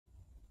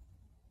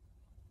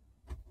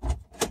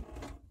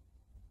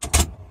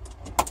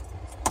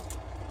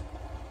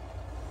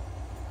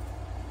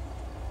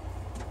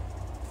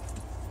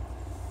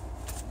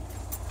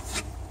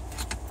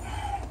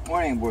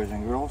morning, boys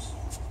and girls.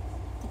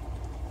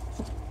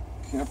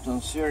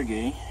 Captain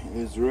Sergei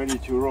is ready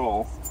to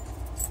roll.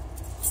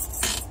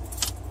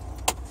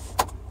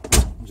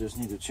 Just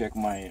need to check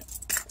my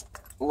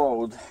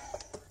load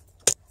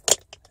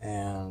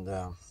and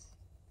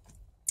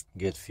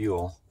get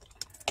fuel.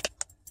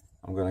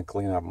 I'm gonna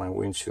clean up my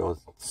windshield.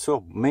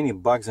 So many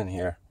bugs in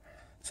here.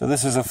 So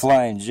this is a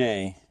Flying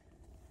J,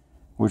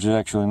 which is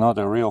actually not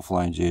a real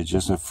Flying J, it's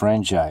just a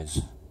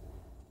franchise.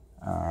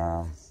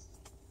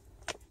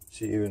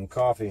 See, even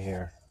coffee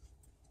here,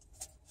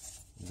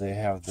 they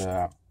have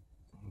their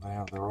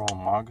own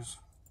mugs,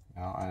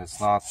 you know, and it's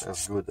not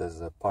as good as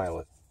the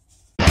Pilot.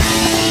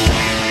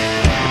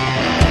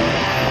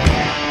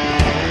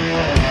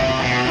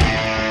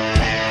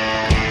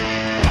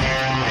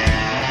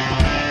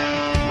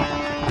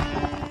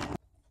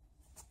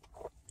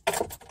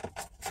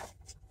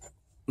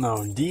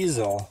 Now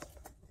diesel,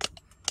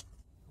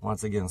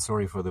 once again,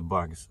 sorry for the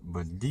bugs,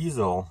 but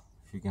diesel,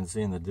 if you can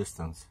see in the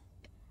distance,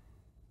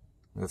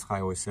 that's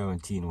Highway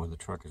 17 where the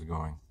truck is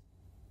going.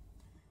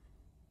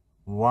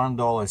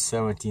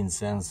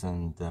 $1.17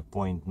 and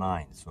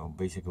 0.9, so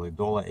basically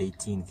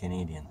 $1.18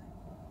 Canadian.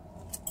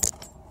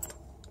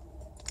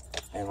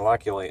 And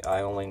luckily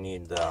I only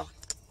need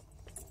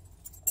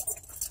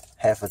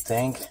half a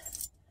tank,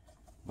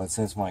 but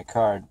since my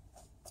card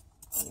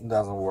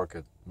doesn't work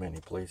at many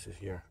places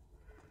here,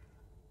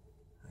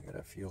 I got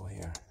a fuel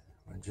here.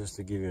 But just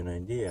to give you an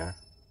idea,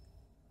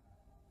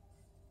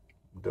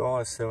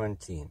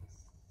 $1.17.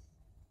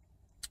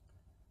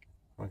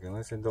 Okay,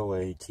 let's say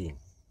 $1.18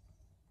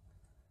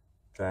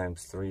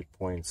 times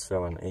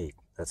 3.78.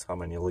 That's how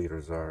many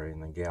liters are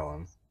in a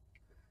gallon.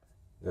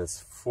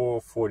 That's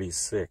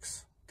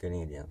 4.46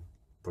 Canadian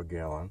per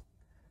gallon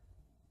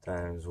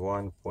times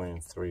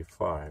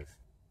 1.35.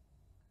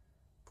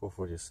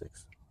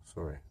 4.46.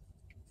 Sorry.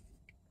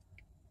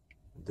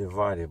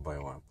 Divided by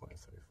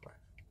 1.35.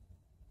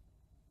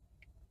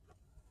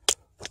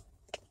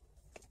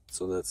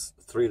 So that's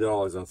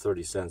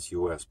 $3.30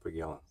 US per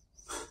gallon.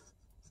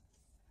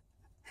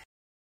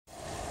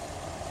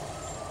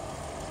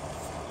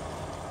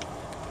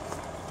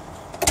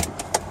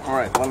 All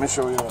right, let me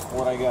show you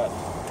what I got.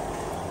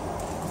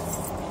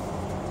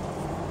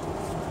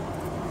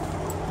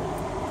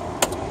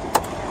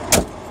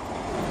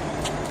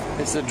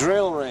 It's a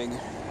drill rig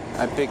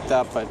I picked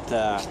up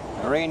at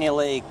Rainy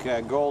Lake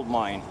Gold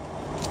Mine,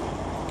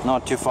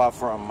 not too far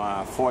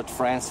from Fort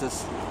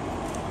Francis.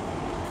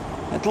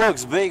 It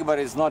looks big, but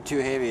it's not too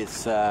heavy.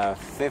 It's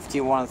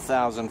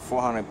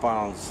 51,400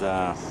 pounds.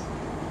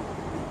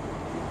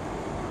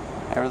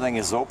 Everything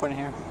is open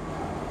here.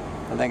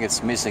 I think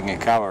it's missing a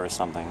cover or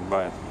something,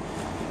 but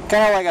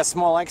kind of like a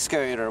small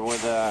excavator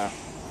with a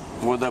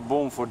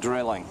boom for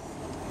drilling.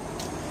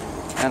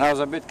 And I was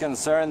a bit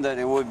concerned that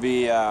it would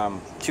be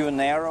too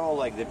narrow,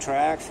 like the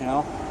tracks, you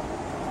know.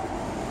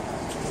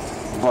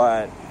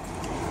 But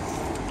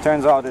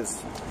turns out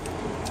it's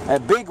a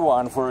big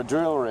one for a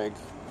drill rig.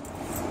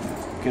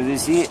 Because you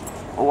see,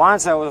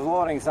 once I was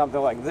loading something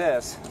like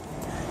this,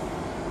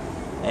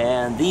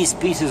 and these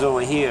pieces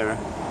over here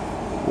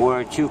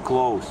were too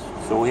close.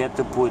 So we had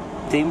to put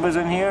timbers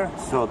in here,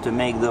 so to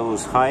make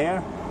those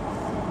higher,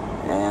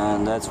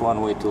 and that's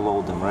one way to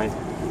load them, right?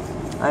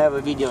 I have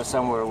a video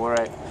somewhere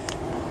where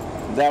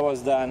that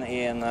was done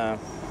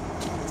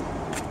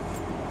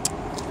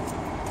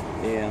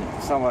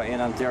somewhere in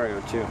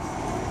Ontario too.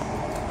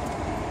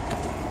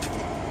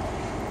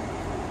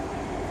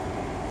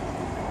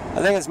 I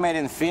think it's made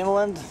in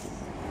Finland.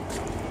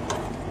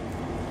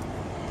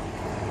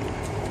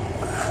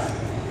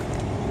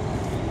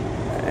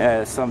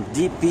 Some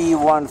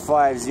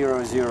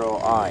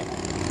DP1500i.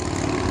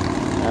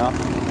 Yeah.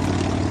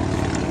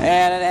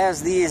 And it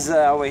has these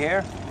over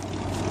here,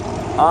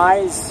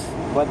 eyes,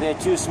 but they're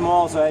too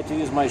small, so I had to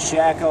use my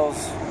shackles.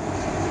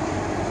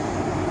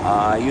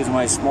 Use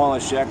my smaller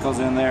shackles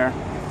in there.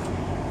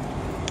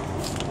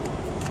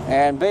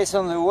 And based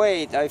on the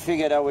weight, I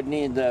figured I would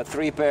need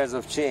 3 pairs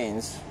of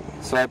chains.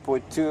 So I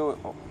put two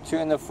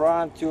in the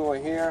front, 2 over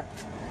here,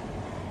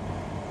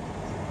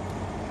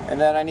 and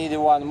then I needed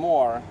one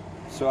more,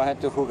 so I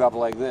had to hook up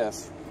like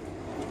this.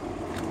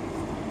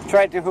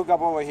 Tried to hook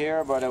up over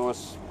here, but it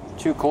was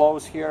too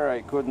close here.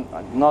 I couldn't,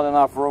 not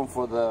enough room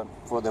for the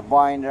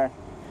binder.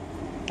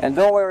 And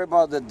don't worry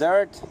about the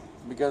dirt,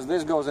 because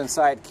this goes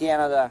inside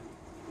Canada.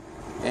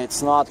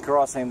 It's not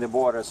crossing the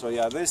border. So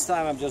yeah, this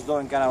time I'm just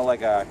doing kind of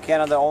like a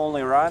Canada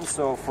only run.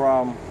 So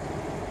from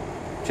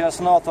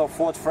just north of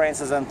Fort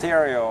Francis,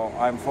 Ontario,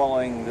 I'm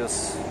following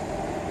this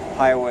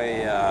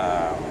highway,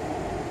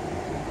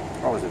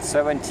 what was it,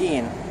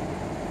 17?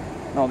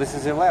 No, this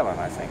is 11,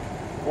 I think.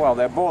 Well,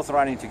 they're both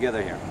running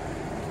together here.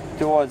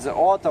 Towards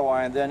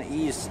Ottawa and then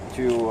east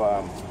to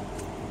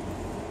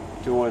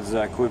towards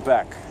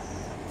Quebec.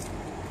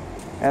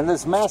 And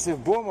this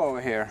massive boom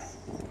over here.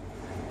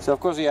 So of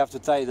course you have to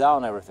tie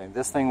down everything.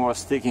 This thing was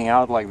sticking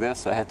out like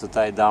this. I had to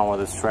tie it down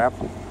with a strap.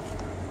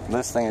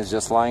 This thing is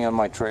just lying on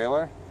my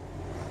trailer.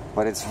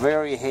 But it's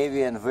very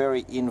heavy and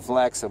very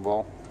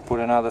inflexible.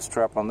 Put another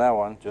strap on that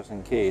one, just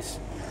in case.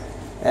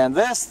 And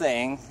this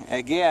thing,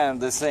 again,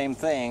 the same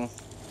thing.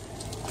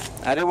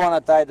 I didn't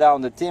want to tie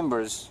down the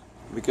timbers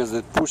because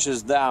it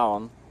pushes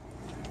down.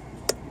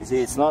 You see,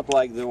 it's not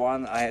like the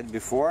one I had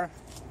before.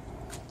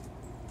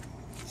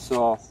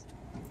 So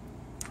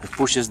it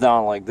pushes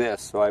down like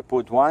this. So I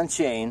put one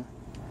chain,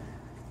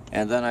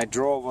 and then I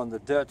drove on the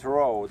dirt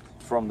road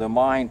from the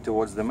mine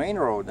towards the main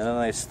road, and then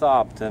I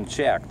stopped and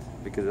checked,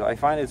 because I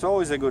find it's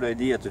always a good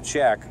idea to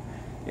check,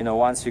 you know,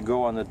 once you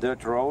go on the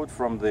dirt road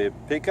from the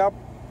pickup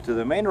to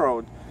the main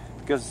road,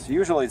 because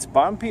usually it's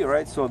bumpy,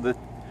 right? So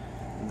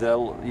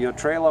your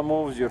trailer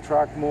moves, your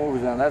truck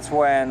moves, and that's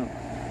when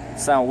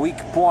some weak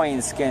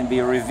points can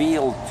be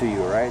revealed to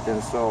you, right?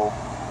 And so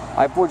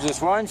I put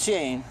just one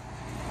chain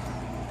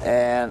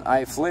and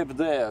I flipped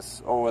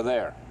this over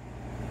there.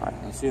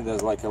 You see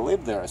there's like a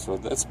lip there, so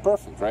that's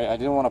perfect, right? I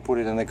didn't want to put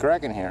it in the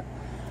crack in here.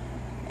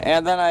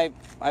 And then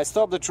I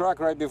stopped the truck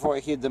right before I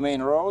hit the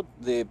main road,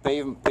 the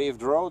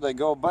paved road. I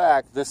go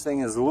back, this thing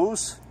is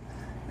loose,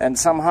 and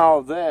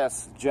somehow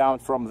this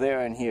jumped from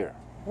there and here.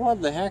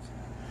 What the heck?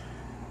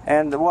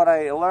 And what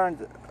I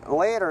learned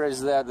later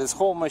is that this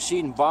whole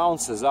machine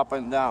bounces up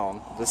and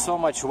down. There's so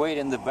much weight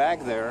in the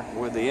back there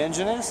where the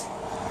engine is.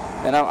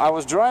 And I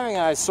was driving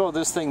and I saw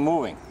this thing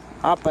moving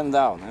up and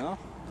down, you know.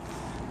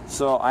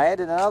 So I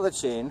added another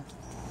chain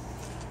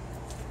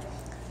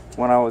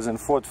when I was in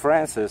Fort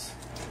Francis.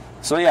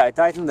 So yeah, I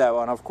tightened that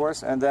one, of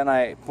course, and then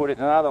I put it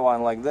another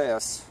one like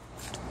this.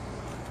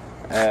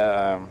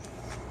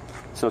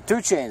 So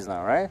two chains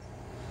now, right?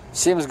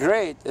 Seems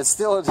great. It's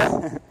still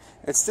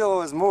it still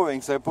was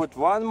moving. So I put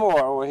one more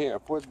over here.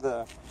 Put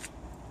the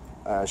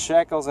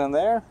shackles in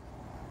there.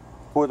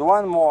 Put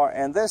one more,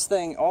 and this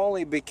thing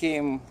only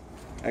became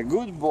a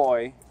good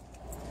boy.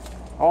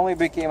 Only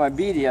became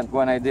obedient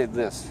when I did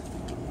this.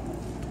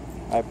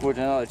 I put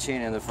another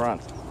chain in the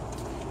front.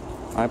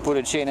 I put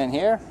a chain in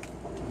here,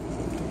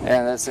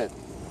 and that's it.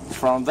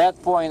 From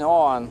that point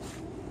on,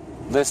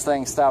 this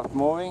thing stopped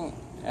moving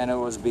and it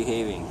was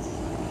behaving.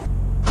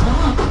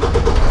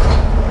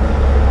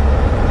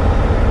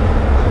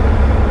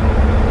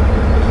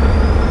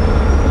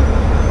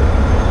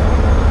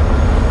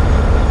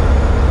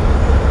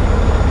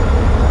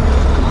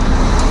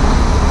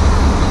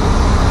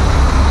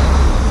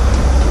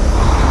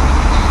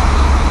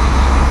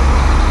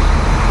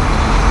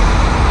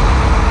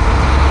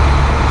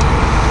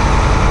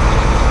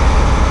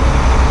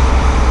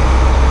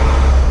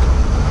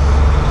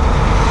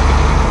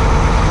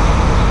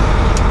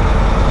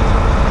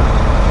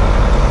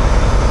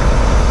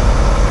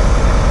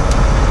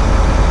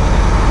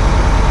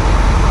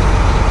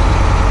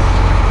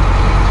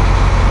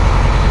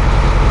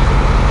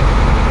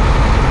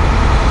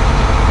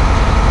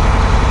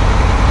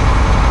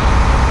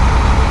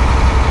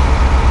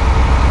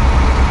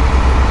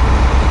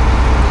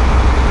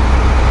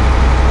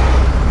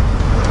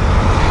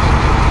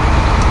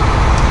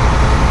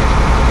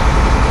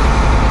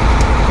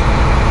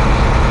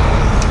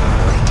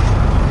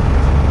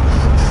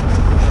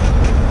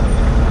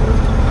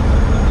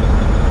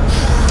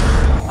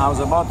 I was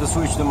about to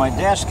switch to my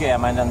dash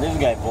cam, and then this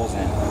guy pulls in,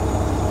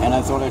 and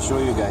I thought I'd show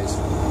you guys.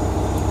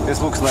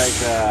 This looks like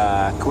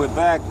a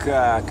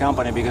Quebec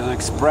company, because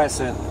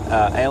Express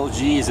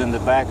LG is in the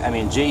back, I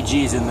mean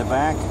JG is in the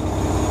back.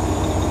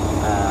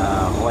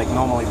 Like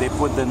normally they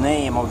put the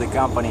name of the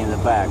company in the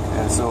back,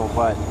 and so,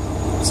 but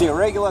see, a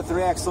regular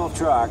 3-axle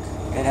truck,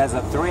 it has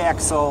a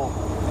 3-axle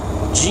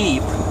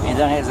Jeep, and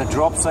then it has a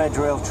drop side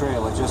rail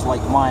trailer, just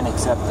like mine,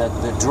 except that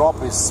the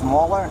drop is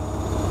smaller.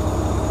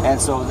 And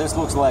so this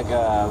looks like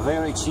a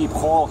very cheap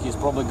haul. He's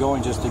probably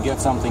going just to get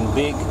something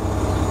big.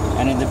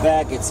 And in the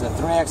back it's a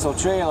 3-axle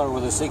trailer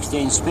with a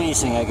 16-inch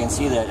spacing, I can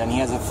see that. And he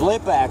has a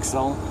flip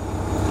axle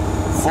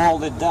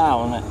folded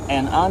down,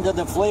 and under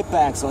the flip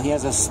axle he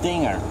has a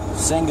Stinger,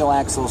 single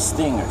axle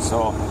Stinger.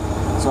 So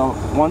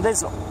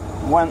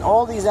when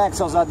all these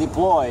axles are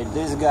deployed,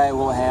 this guy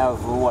will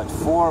have what,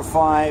 4,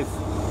 5,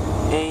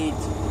 8,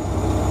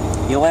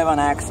 11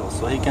 axles.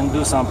 So he can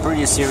do some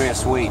pretty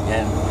serious weight.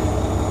 And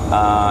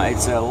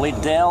it's a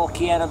Liddell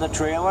Canada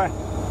trailer,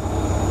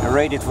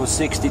 rated for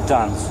 60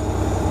 tons.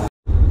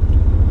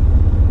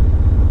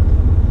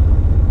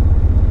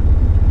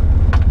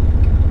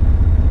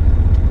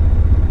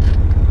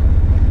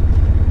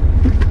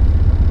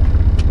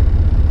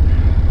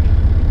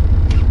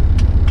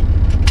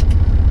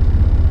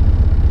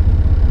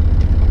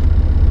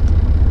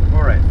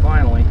 Alright,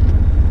 finally,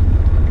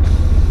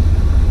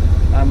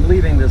 I'm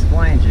leaving this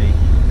flying J.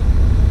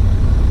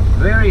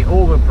 Very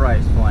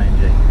overpriced flying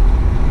J.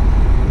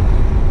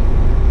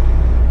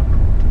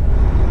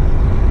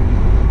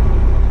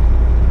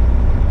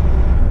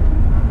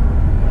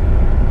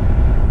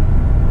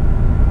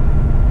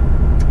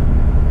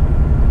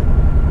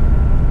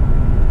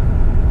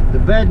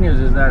 Bad news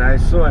is that I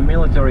saw a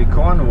military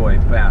convoy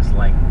pass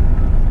like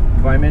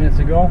 5 minutes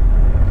ago,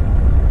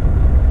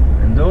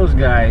 and those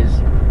guys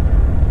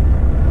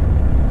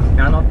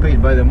are not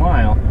paid by the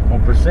mile or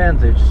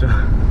percentage, so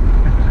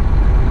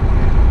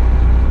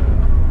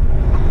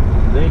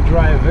they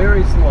drive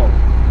very slow.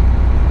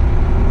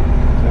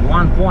 So at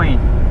one point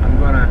I'm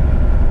gonna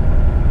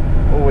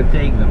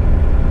overtake them.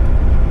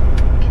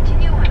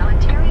 Continue on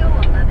Ontario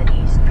 11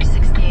 East for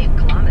 68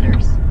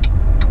 kilometers.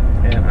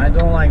 And I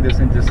don't like this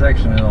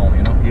intersection at all,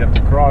 you know. You have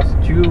to cross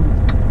two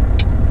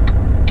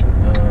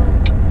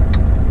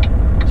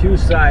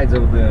sides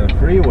of the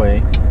freeway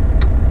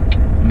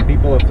and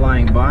people are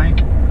flying by.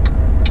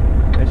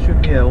 There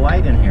should be a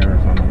light in here or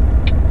something.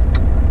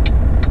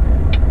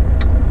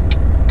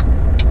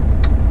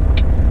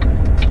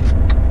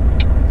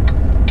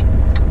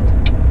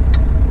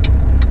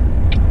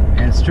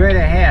 And straight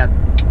ahead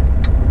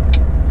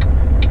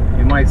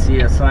you might see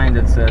a sign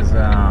that says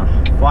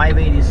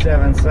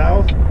 587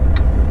 south,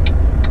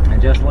 and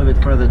just a little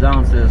bit further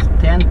down says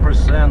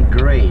 10%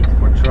 grade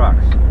for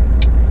trucks.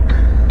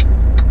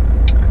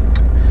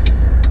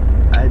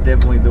 I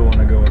definitely don't want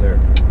to go there.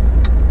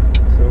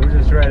 So we're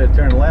just trying to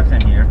turn left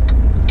in here.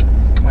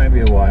 Might be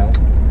a while.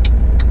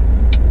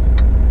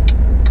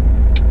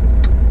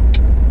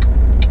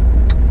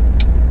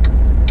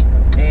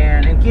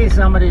 And in case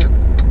somebody,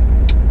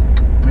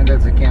 and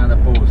that's a Canada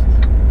Post,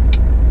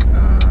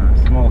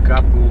 small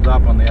cup pulled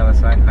up on the other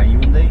side,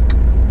 Hyundai.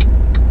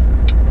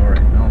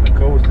 Alright, now the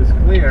coast is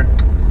clear.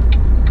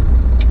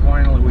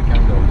 Finally we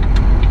can go.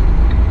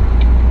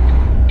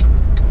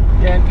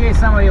 Yeah, in case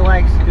somebody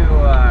likes to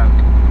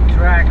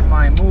track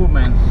my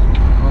movements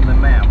on the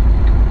map,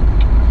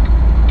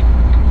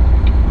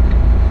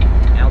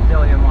 I'll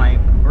tell you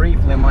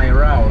briefly my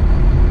route.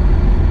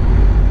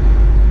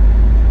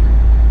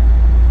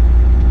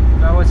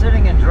 So I was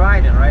sitting in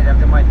Dryden right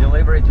after my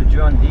delivery to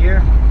John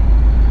Deere.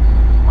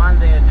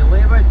 Monday I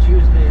delivered,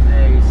 Tuesday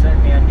they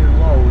sent me a new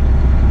load.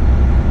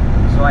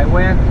 So I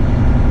went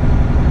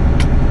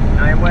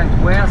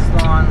west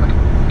on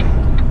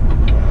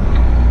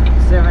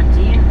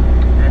 17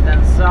 and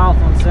then south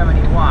on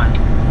 71,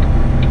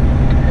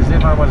 as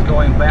if I was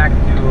going back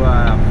to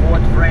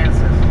Fort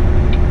Francis,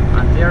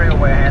 Ontario,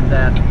 where I had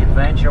that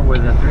adventure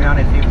with a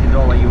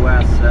 $350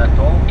 US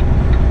toll.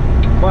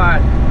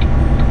 But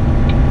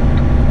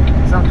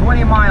some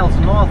 20 miles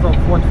north of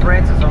Fort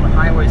Francis on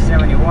Highway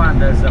 71,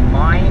 there's a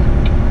mine.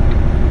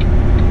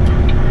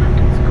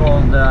 It's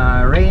called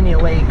Rainy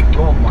Lake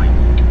Gold Mine.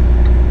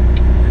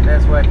 And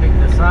that's where I picked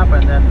this up,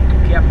 and then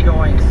kept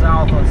going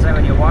south on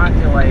 71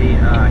 till I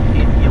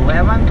hit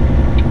 11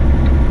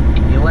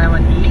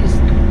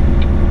 east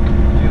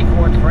to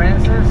Fort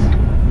Francis.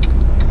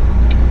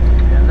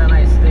 And then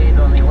I stayed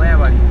on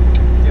 11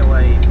 till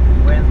I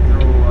went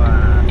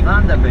through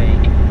Thunder Bay.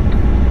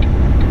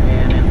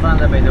 And in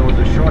Thunder Bay there was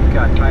a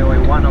shortcut, Highway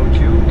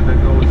 102, that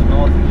goes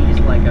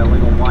northeast like a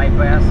little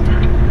bypass.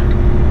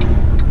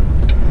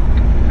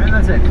 And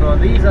that's it. So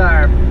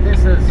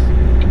this is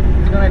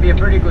going to be a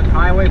pretty good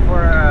highway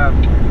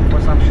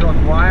for some short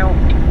while.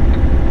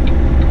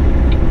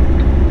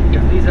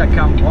 Because these are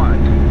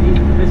combined.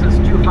 This is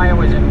two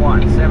highways in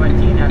one,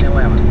 17 and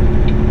 11.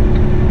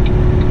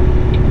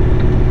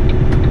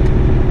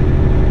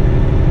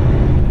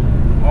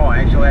 Oh,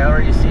 actually I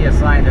already see a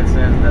sign that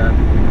says the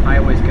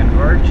highways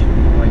converge,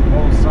 like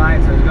both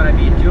sides, so it's going to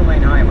be a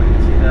two-lane highway.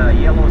 See the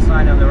yellow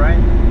sign on the right?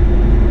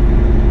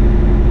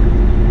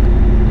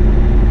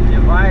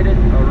 Divided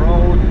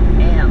road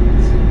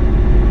ends.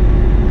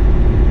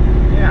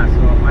 Yeah,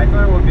 so I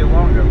thought it would be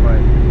longer, but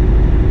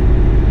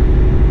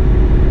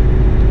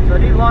so I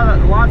did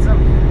lots of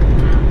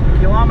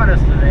kilometers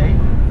today.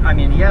 I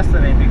mean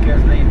yesterday,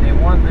 because they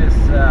want this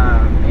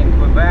in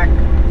Quebec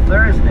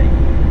Thursday.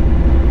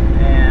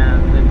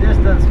 And the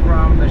distance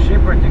from the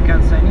shipper to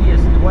Kansani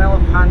is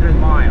 1,200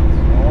 miles,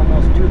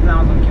 almost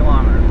 2,000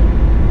 kilometers.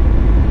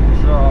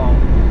 So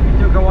it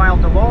took a while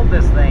to load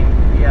this thing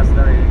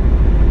yesterday,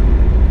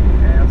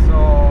 and so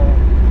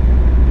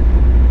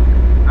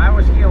I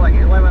was here like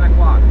 11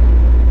 o'clock,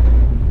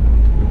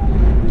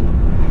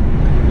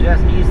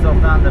 just east of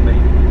Thunder Bay.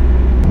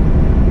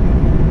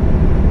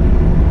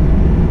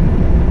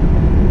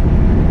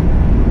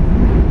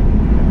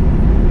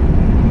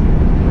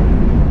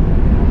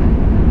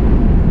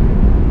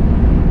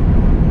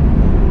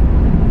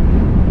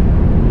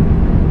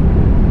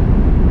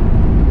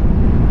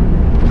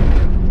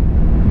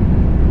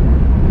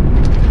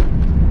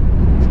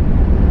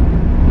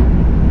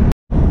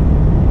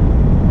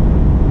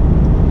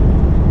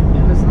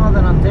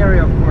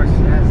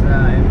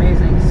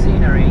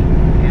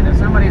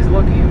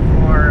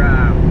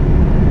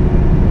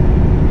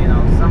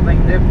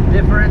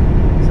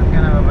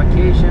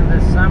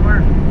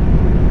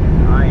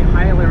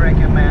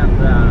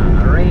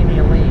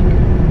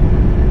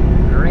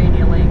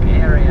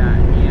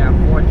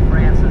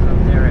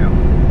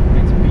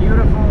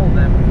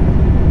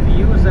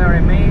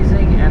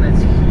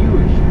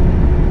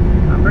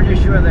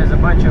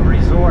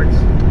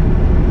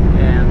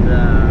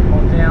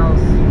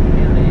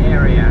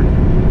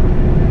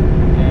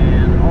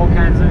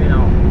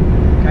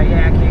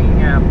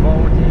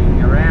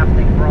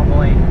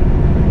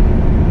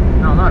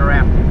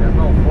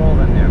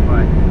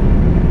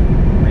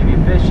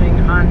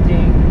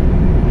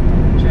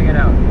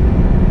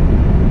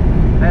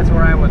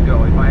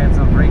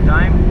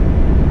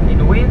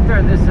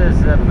 This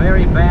is a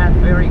very bad,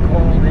 very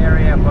cold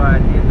area,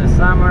 but in the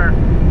summer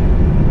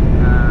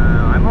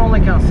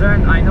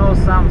And I know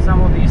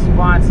some of these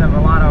spots have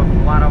a lot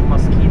of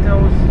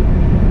mosquitoes.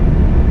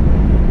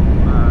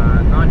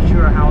 Not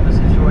sure how the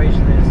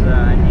situation is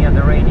near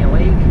the Rainy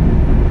Lake,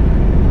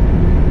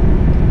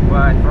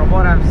 but from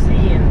what I've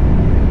seen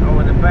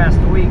over the past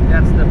week,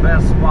 that's the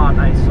best spot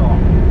I saw.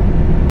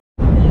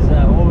 There's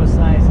an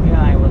oversized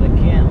guy with a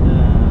can,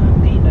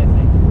 Pete, I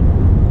think,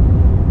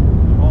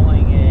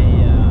 holding a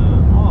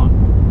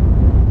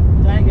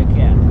tiger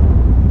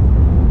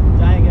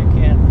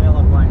cat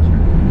fella puncher.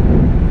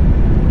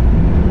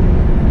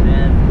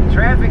 And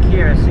traffic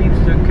here seems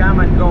to come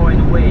and go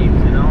in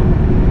waves, you know.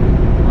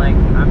 Like,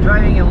 I'm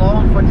driving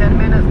alone for 10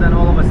 minutes, then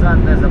all of a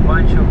sudden there's a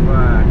bunch of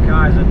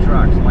cars or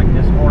trucks, like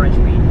this orange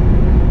Pete.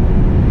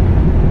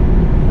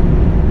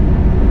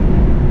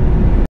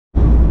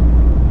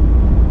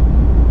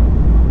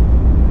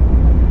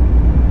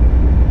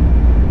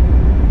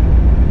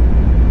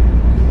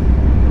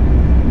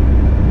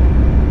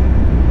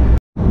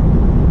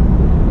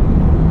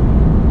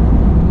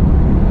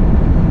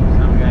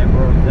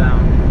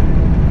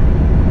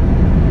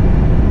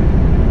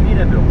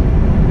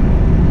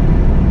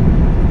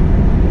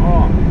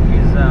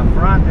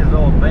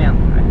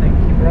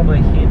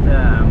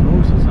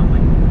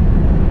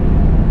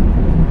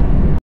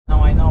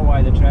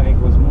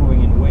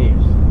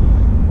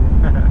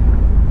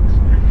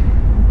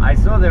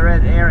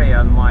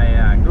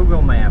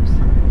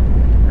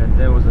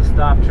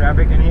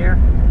 Traffic in here,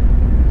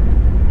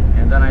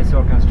 and then I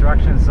saw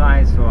construction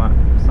signs,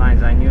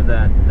 I knew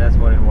that's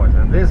what it was.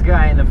 And this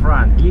guy in the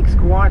front, Geek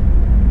Squad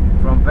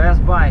from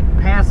Best Buy,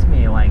 passed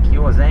me like he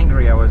was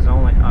angry. I was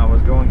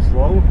going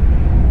slow,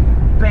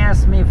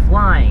 passed me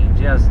flying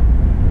just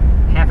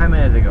half a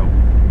minute ago,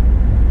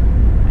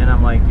 and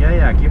I'm like,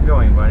 yeah, keep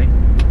going, buddy.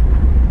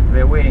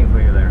 They're waiting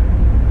for you there.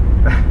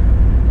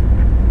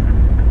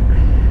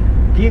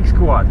 Geek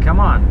Squad, come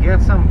on,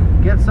 get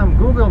some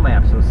Google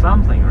Maps or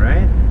something,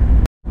 right?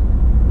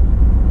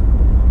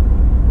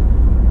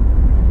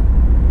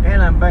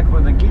 And I'm back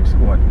with the Geek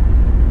Squad,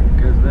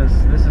 because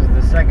this is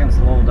the second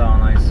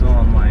slowdown I saw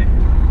on my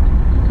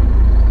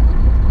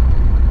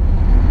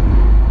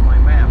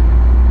map.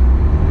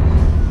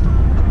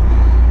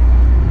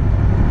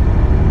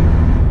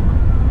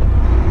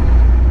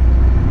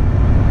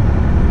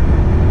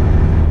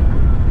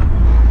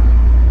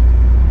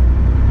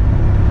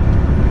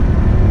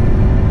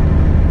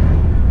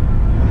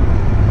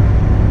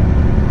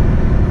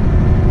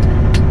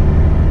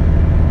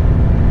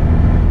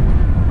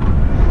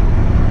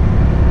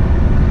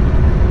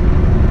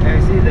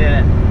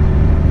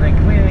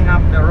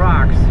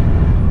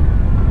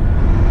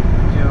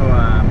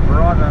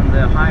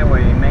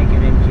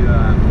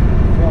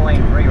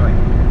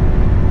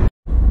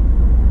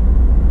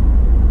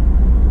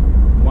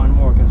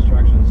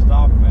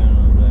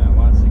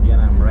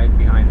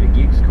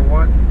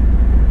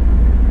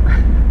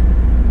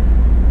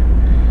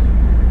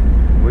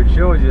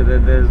 Shows you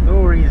that there's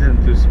no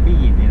reason to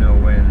speed, you know,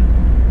 when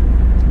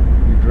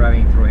you're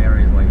driving through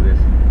areas like this.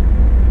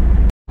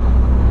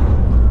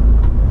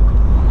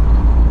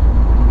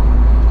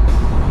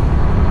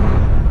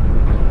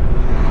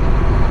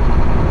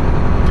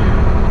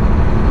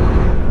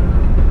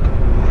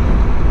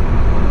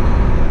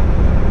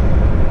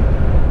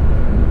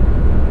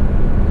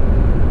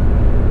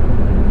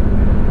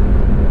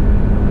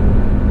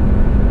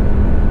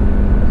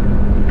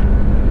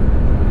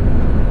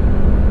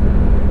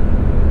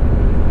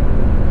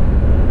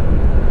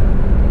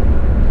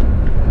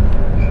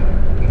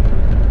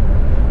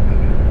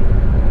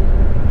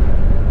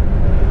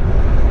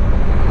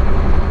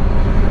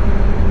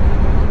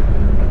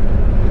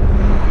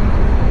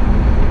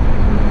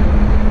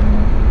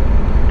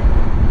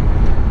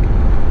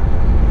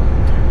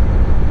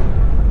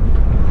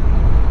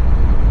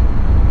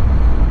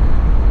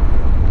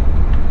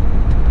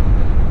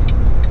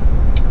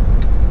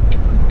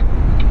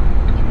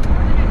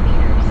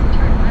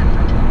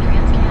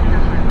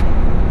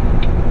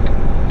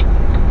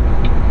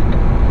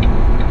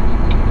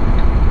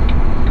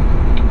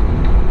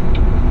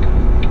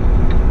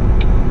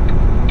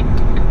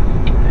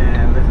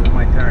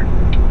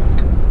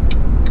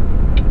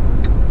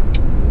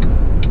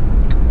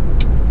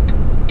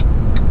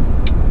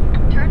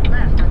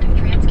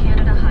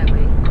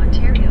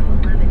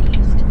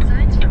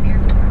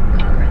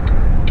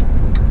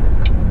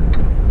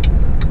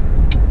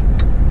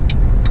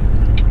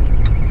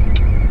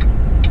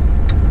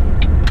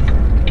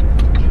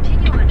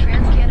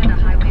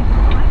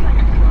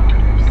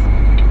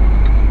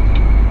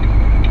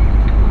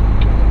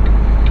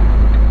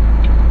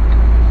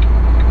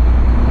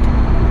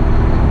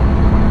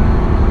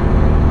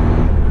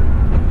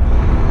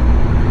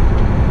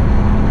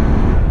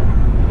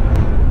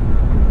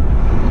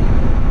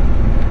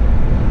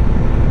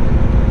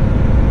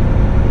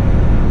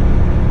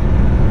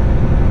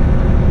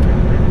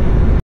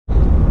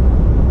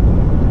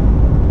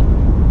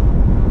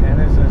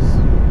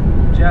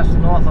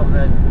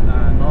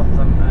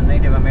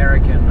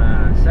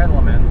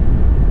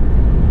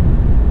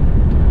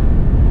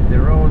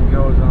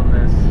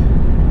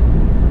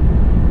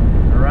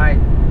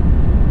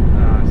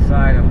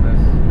 Side of this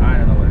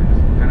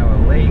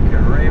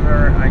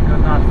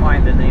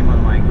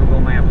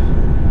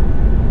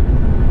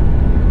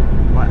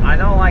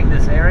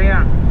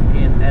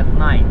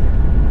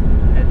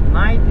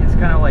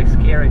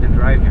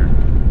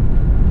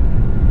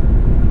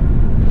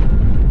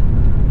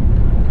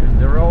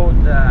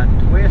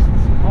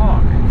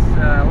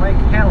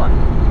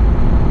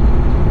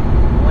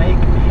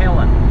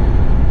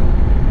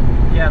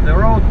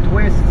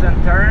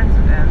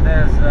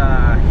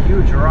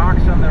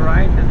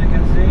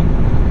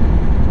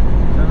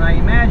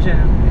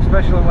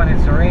especially when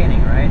it's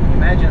raining, right?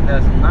 Imagine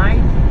there's night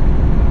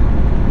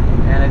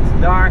and it's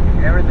dark,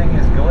 everything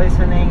is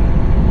glistening,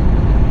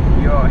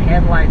 your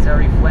headlights are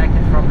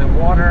reflected from the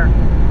water.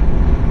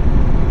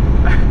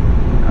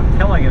 I'm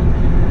telling you,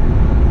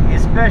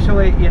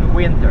 especially in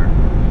winter,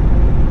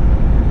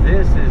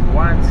 this is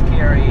one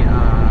scary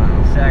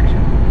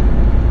section.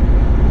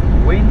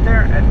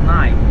 Winter at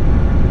night.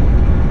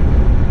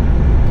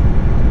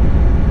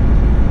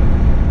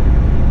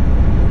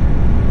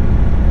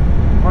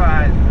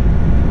 But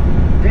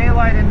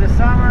daylight in the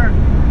summer,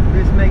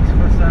 this makes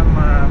for some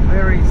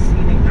very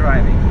scenic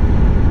driving.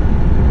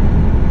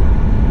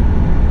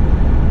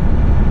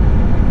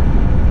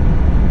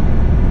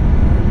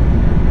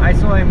 I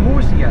saw a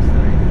moose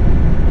yesterday.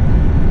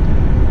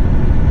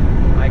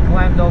 I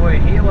climbed over a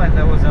hill and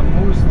there was a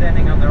moose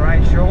standing on the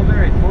right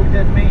shoulder. It looked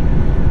at me,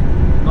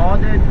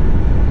 nodded.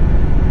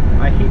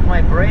 I hit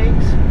my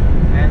brakes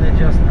and it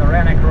just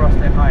ran across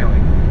the highway.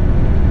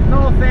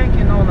 No thank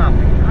you, no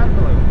nothing.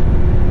 Unbelievable.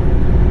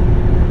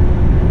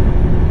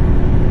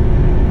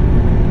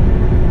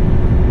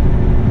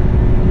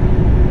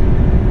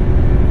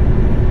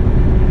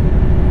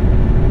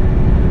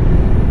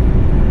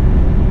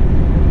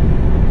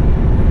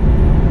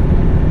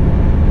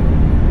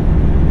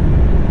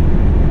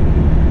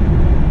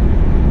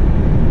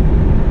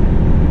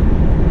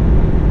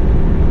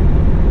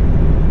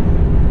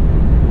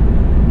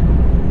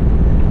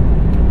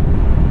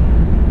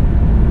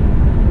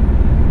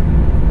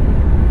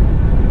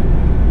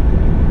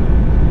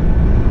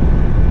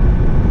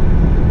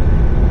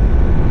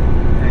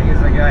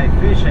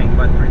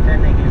 But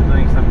pretending he's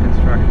doing some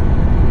construction.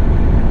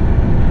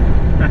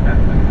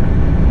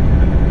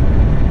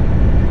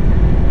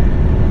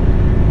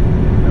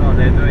 No,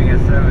 they're doing a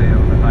survey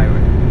of the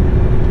highway.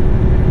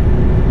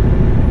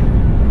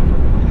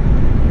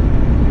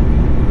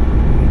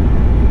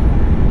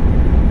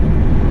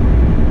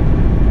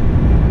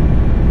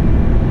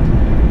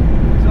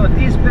 So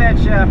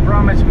dispatch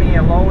promised me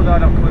a load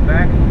out of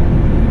Quebec.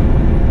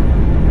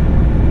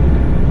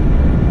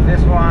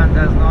 This one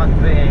does not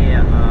pay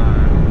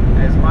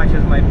as much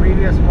as my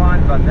previous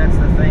one, but that's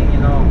the thing, you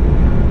know,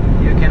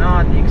 you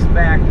cannot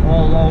expect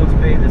all loads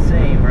pay the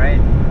same, right?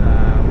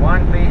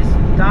 One pays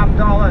top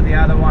dollar, the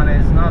other one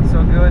is not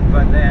so good,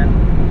 but then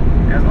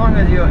as long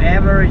as you're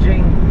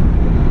averaging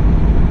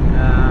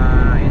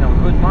you know,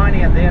 good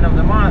money at the end of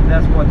the month,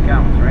 that's what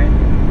counts, right?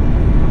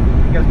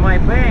 Because my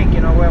bank,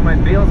 you know, where my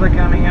bills are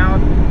coming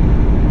out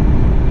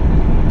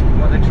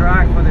for the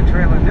truck, for the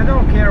trailer, they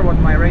don't care what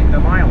my rate per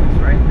mile is,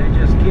 right? They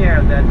just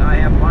care that I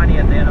have money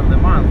at the end of the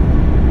month.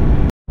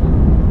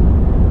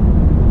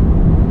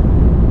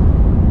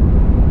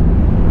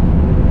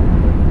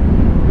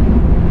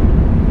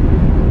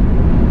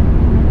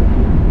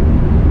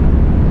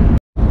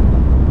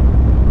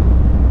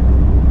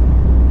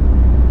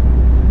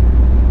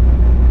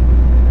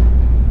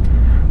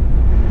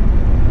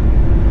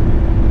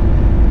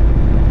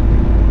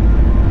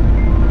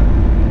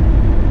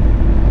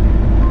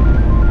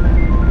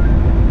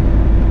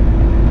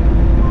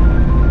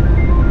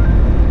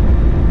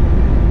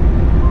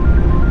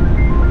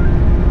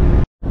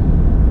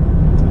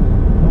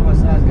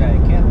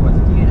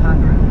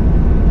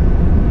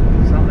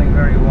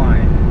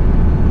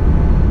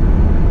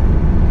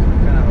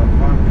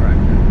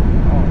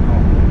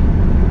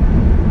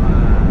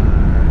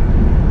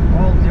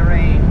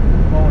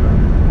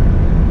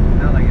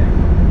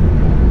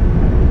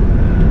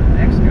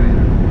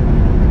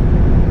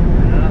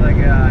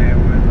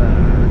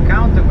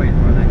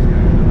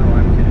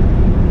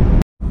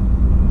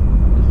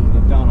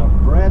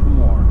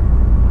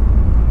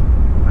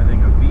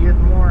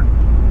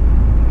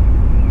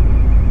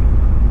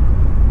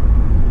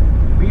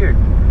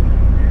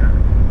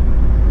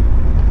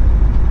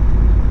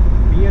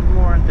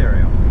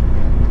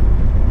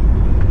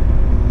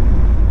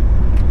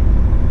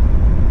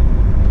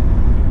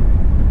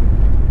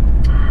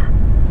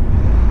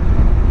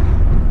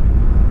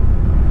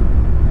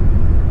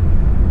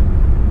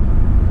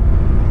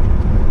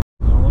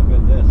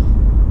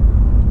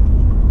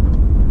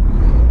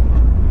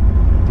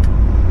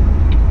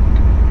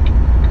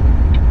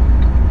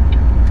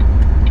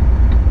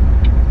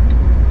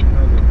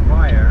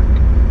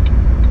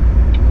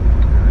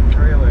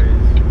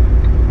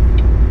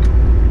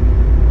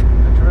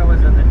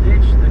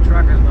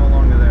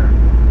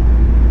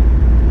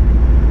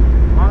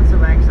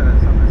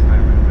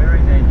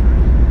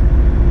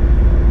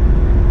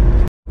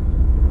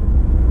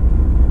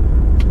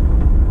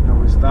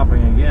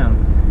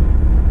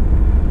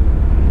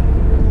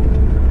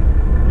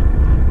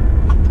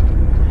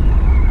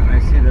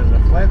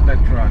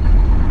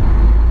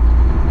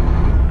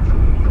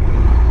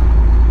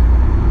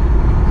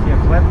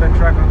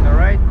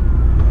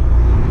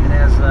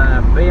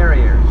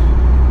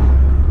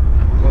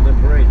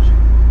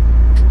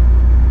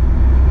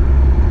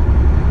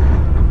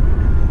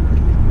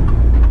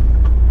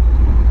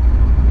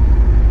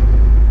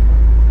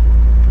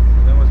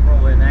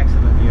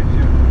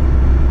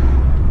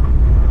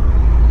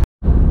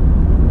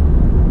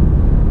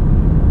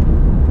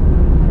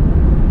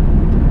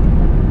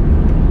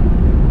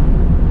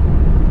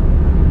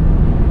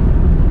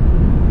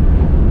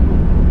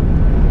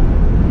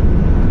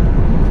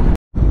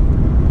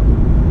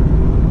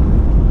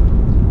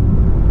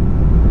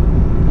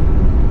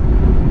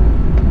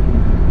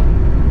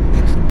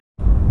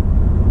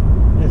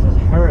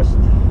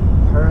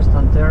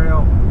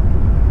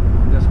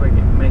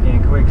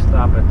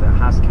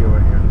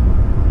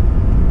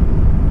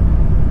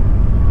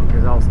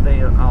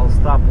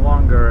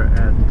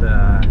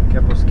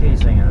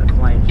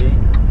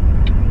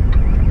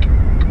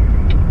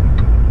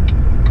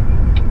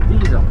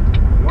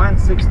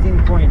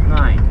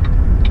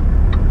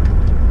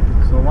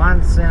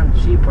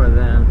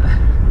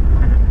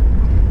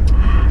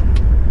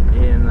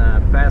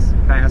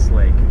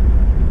 Lake.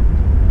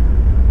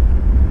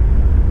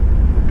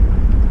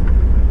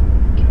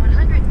 In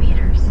 100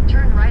 meters,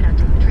 turn right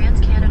onto the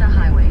Trans-Canada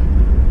Highway.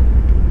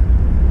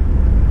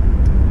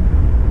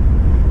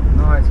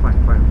 No, it's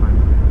fine, fine, fine.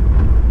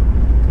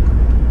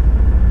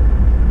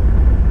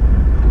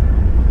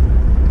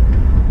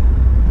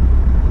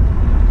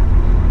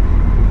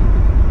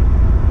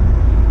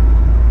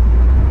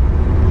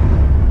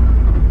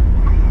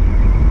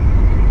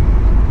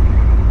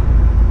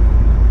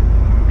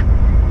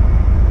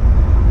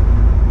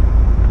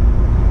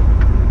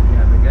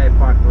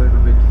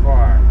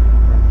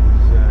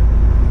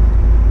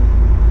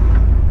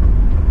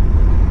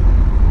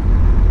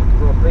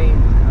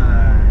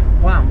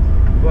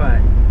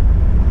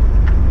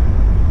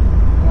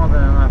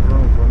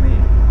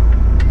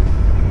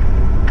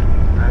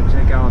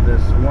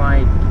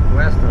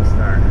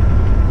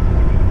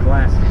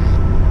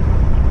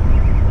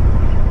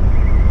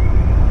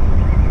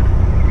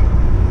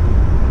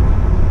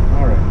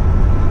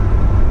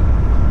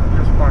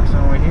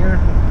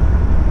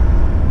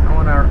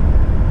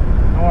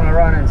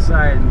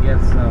 And get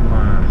some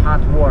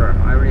hot water.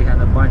 I already had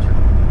a bunch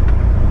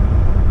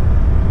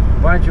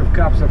of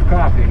cups of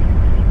coffee,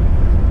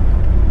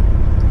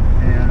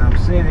 and I'm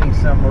saving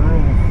some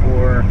room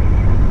for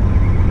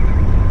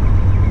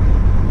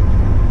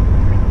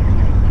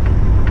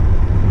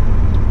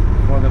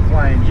the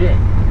Flying J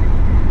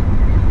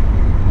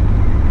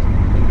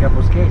in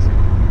Kapuskasing,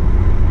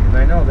 because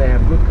I know they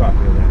have good coffee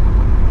there.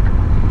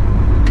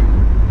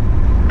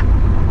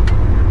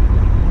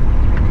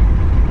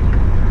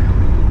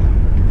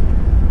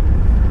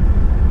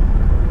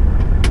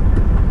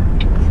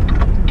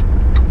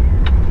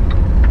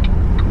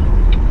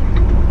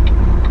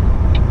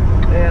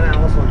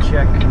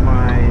 Check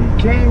my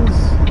chains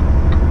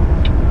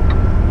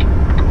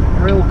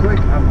real quick,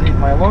 update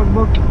my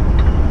logbook,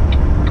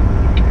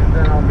 and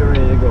then I'll be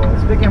ready to go.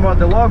 Speaking about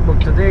the logbook,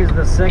 today is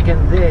the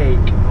second day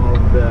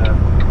of the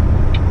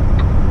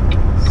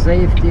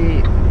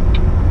safety,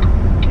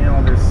 you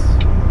know, this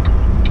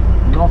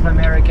North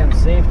American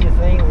safety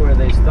thing where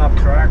they stop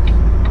trucks.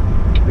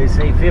 They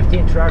say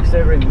 15 trucks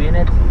every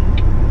minute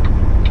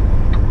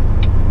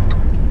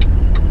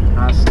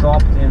are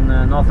stopped in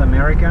North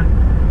America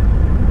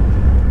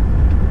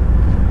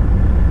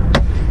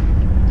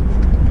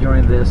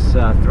during this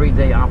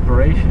 3-day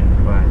operation,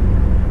 but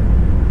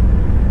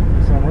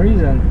for some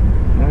reason,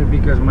 maybe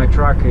because my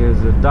truck is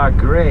dark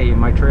gray,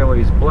 my trailer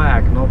is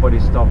black, nobody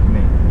stopped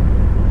me.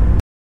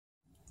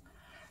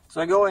 So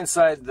I go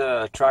inside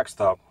the truck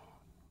stop,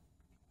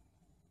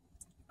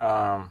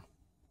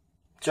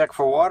 check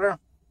for water,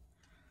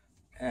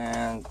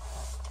 and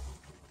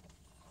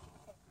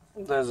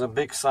there's a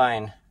big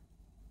sign.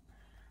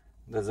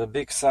 There's a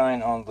big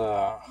sign on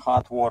the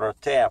hot water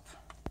tap,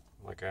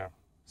 like a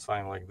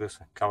sign like this,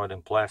 covered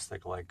in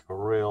plastic, like a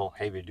real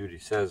heavy duty.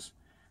 It says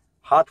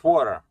hot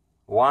water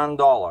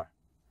 $1,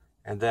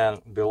 and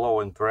then below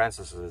in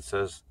parentheses it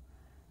says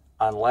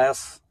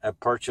unless a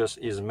purchase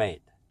is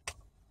made.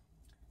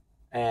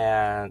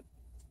 And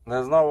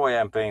there's no way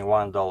I'm paying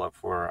 $1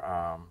 for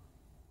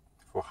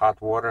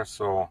hot water,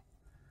 so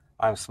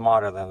I'm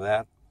smarter than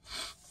that.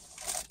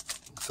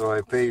 So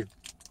I paid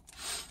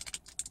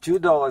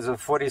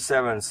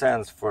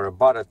 $2.47 for a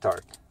butter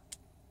tart.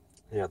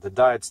 Yeah, the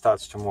diet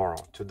starts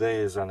tomorrow.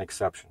 Today is an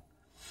exception.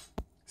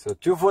 So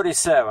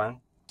 $2.47.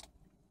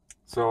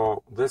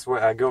 So this way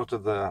I go to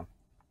the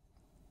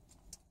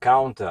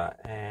counter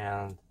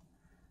and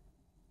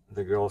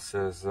the girl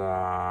says,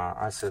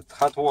 I said,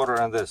 hot water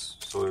and this.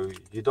 So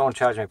you don't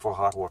charge me for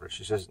hot water.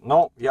 She says,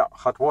 no, yeah,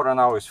 hot water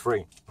now is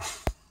free.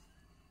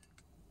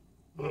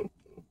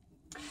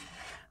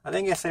 I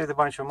think I saved a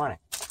bunch of money.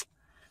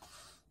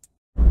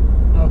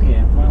 Okay,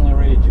 I'm finally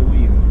ready to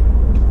leave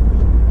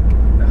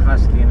the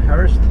Husky and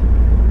Hearst.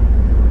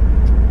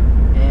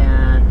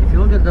 And if you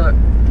look at the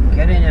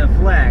Canadian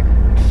flag,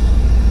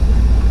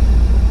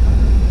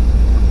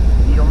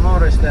 you'll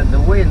notice that the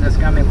wind is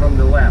coming from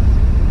the left.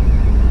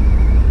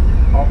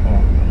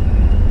 Uh-oh.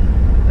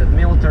 That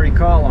military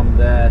column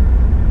that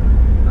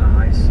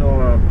I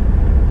saw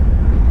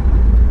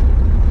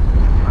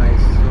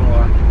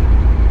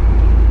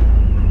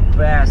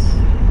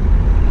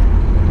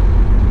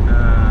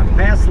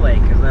past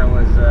Lake as I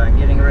was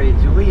getting ready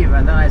to leave,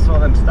 and then I saw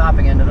them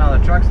stopping at another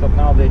truck stop.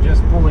 Now they're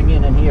just pulling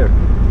in here. A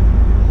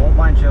whole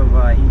bunch of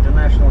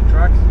international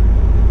trucks,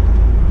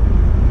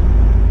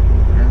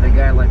 and the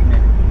guy let me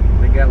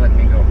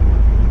go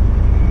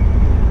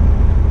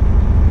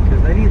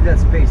because they need that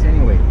space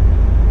anyway.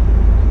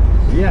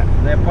 Yeah,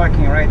 they're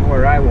parking right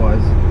where I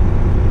was.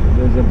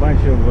 There's a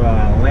bunch of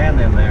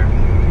land in there.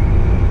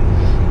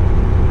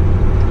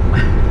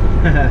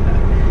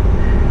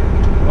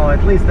 Well,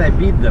 at least I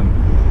beat them.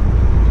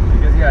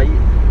 Because yeah,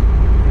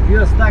 if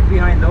you're stuck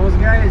behind those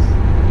guys,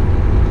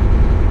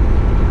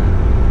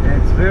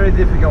 it's very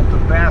difficult to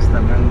pass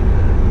them.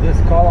 And this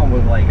column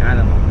was like, I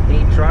don't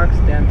know, 8 trucks,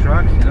 10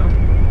 trucks, you know.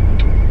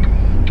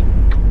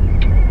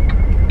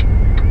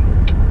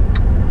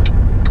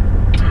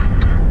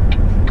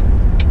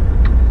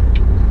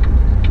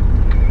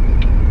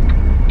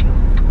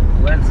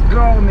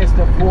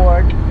 Mr.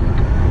 Ford.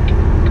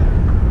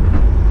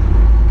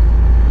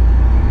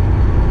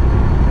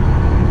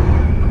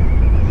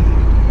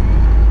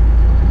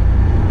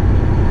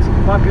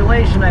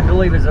 Population, I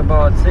believe, is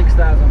about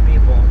 6,000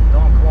 people.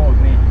 Don't quote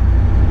me.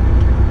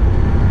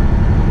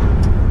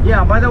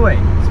 Yeah, by the way,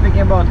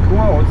 speaking about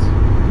quotes,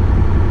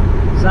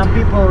 some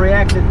people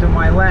reacted to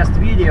my last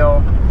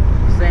video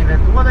saying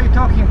that, what are you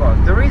talking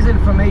about? There is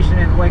information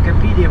in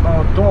Wikipedia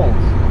about tolls.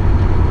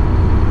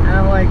 And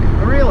I'm like,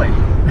 really?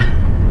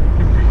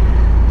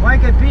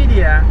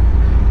 Wikipedia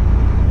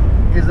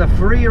is a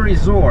free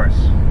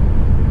resource,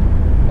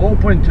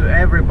 open to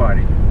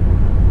everybody.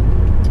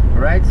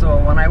 Right, so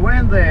when I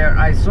went there,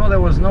 I saw there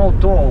was no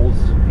tolls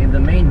in the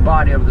main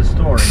body of the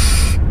story,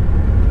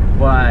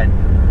 but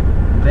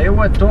there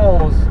were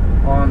tolls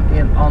on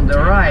the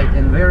right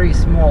in very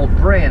small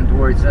print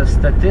where it says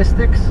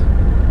statistics,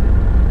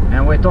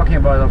 and we're talking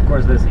about, of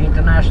course, this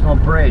international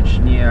bridge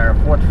near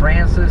Fort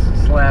Francis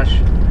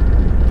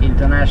 /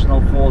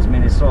 International Falls,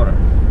 Minnesota.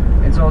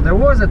 And so there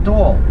was a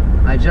toll.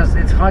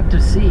 It's hard to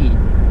see.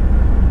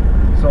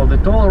 So the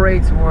toll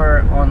rates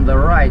were on the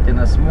right in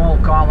a small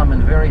column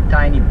in very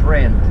tiny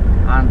print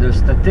under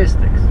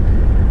statistics.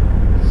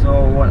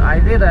 So what I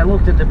did, I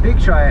looked at the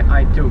picture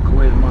I took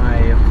with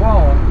my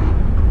phone,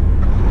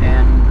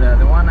 and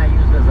the one I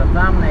used as a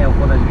thumbnail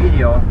for the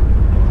video,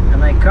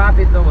 and I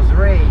copied those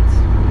rates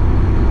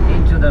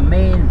into the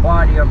main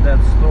body of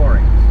that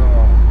story.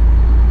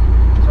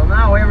 So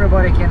now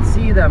everybody can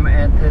see them,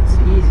 and it's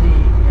easy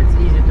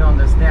to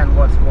understand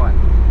what's what.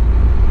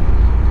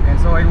 And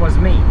so it was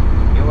me.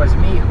 It was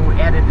me who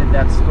edited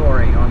that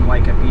story on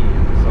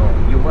Wikipedia, so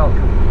you're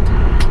welcome.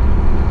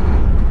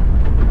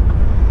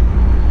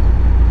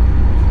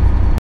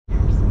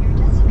 Your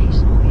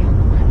destination will be on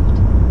the left.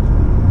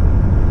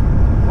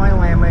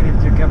 Finally I made it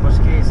to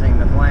Casing,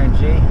 the Flying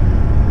J.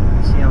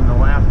 You see on the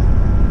left.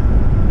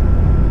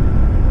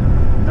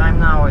 Time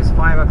now is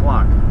 5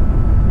 o'clock.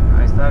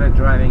 I started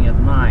driving at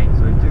 9,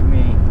 so it took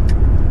me,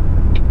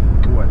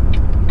 what,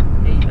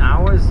 8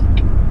 hours?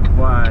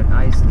 But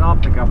I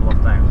stopped a couple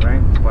of times,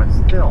 right? But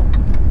still,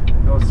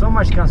 there was so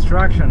much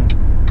construction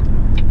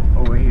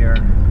over here.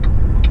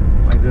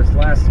 Like this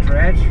last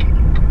stretch,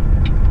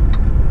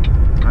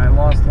 I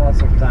lost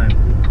lots of time.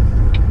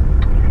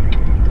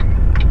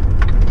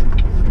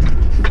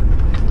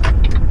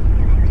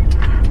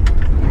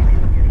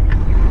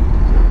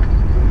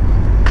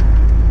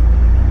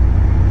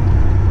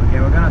 Okay,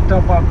 we're gonna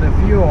top up the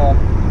fuel,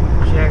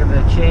 check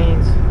the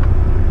chains.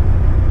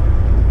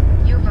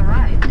 You've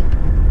arrived.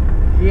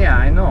 Yeah,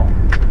 I know.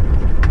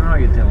 Now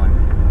you're telling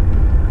me.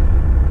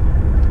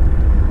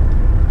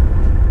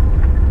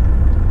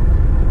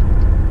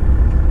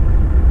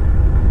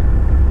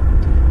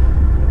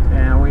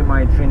 And we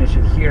might finish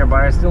it here,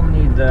 but I still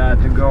need to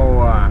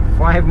go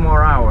 5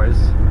 more hours.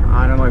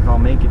 I don't know if I'll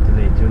make it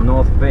today to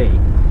North Bay.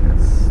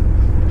 It's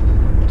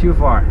too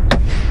far.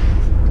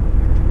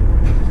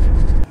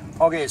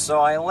 Okay, so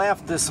I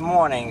left this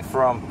morning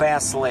from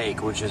Pass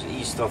Lake, which is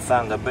east of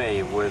Thunder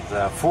Bay, with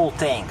full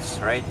tanks,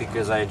 right?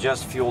 Because I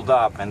just fueled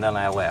up and then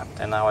I left.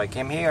 And now I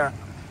came here,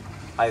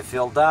 I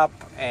filled up,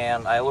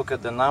 and I look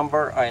at the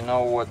number. I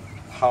know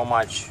how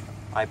much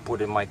I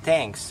put in my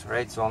tanks,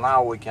 right? So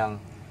now we can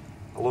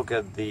look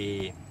at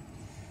the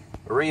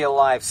real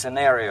life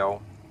scenario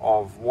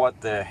of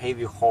what the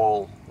heavy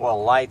haul,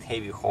 well, light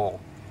heavy haul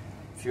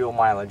fuel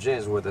mileage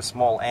is with a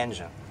small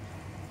engine.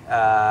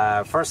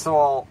 First of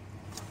all,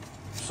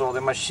 so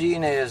the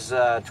machine is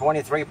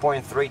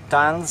 23.3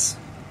 tons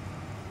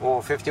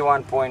or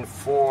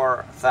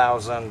 51.4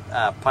 thousand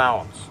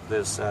pounds,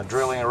 this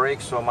drilling rig.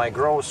 So my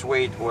gross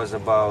weight was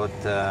about,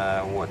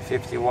 what,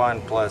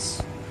 51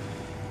 plus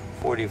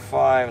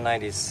 45,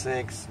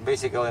 96,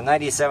 basically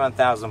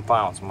 97,000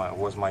 pounds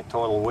was my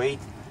total weight.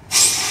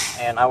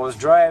 And I was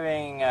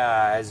driving,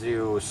 as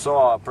you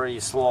saw, pretty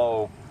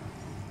slow,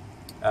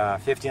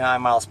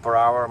 59 miles per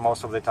hour.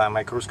 Most of the time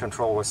my cruise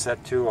control was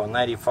set to on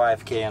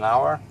 95 an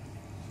hour.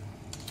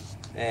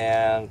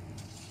 And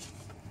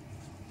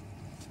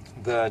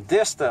the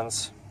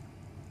distance,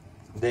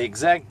 the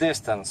exact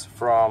distance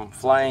from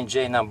Flying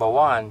J number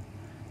 1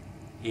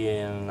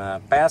 in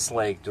Pass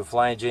Lake to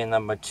Flying J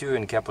number 2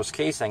 in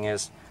Casing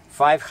is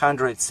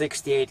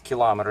 568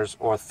 kilometers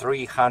or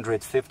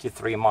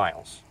 353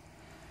 miles.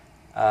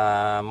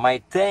 My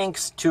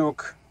tanks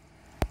took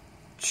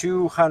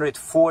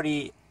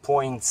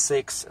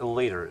 240.6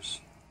 liters,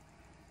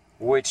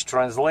 which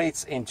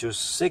translates into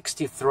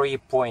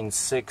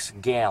 63.6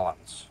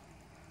 gallons.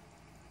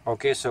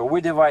 Okay, so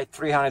we divide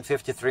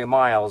 353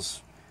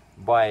 miles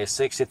by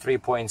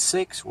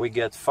 63.6, we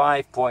get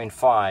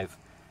 5.5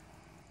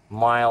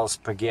 miles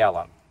per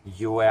gallon,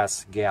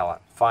 US gallon,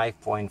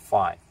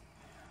 5.5.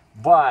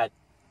 But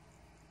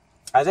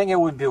I think it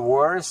would be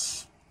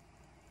worse.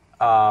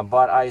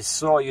 But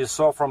you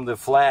saw from the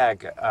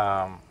flag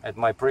at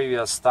my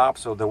previous stop,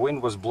 so the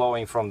wind was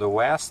blowing from the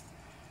west.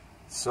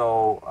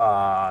 So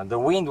the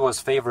wind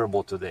was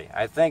favorable today.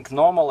 I think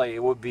normally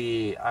it would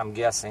be, I'm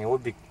guessing, it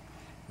would be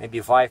maybe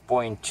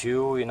 5.2,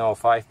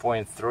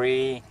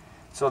 5.3.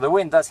 So the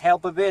wind does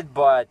help a bit,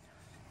 but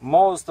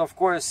most, of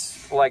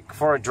course, like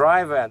for a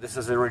driver, this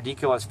is a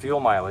ridiculous fuel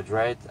mileage,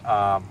 right?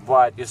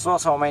 But you saw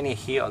so many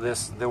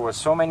hills. There were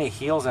so many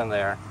hills in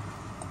there,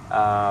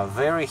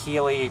 very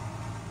hilly,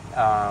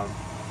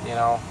 you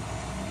know,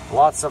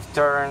 lots of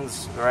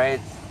turns,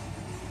 right?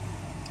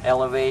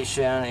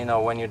 Elevation, you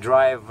know, when you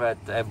drive at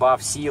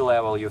above sea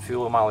level, your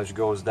fuel mileage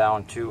goes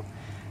down too.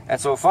 And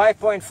so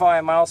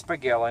 5.5 miles per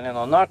gallon, you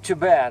know, not too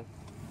bad.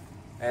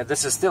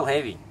 This is still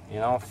heavy, you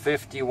know,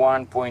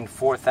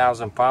 51.4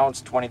 thousand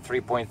pounds,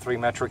 23.3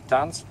 metric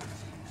tons.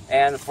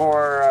 And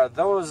for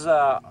those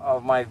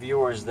of my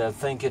viewers that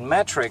think in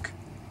metric,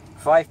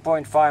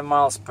 5.5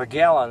 miles per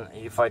gallon,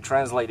 if I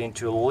translate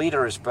into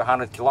liters per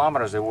 100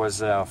 kilometers, it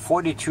was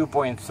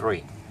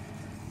 42.3.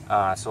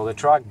 So the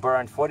truck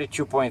burned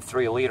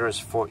 42.3 liters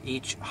for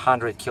each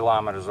 100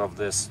 kilometers of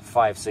this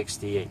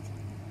 568.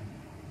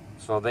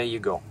 So there you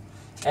go.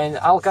 And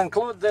I'll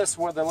conclude this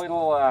with a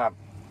little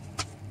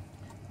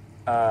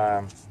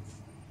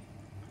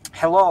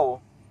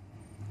hello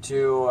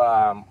to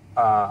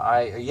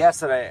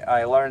yesterday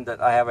I learned that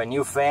I have a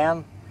new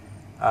fan.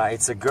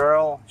 It's a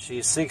girl.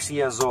 She's 6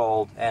 years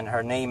old and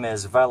her name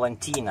is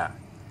Valentina.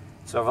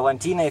 So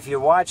Valentina, if you're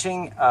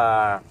watching,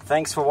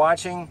 thanks for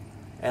watching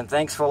and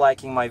thanks for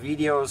liking my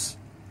videos.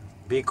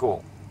 Be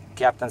cool.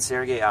 Captain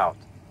Sergei out.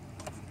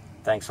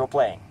 Thanks for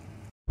playing.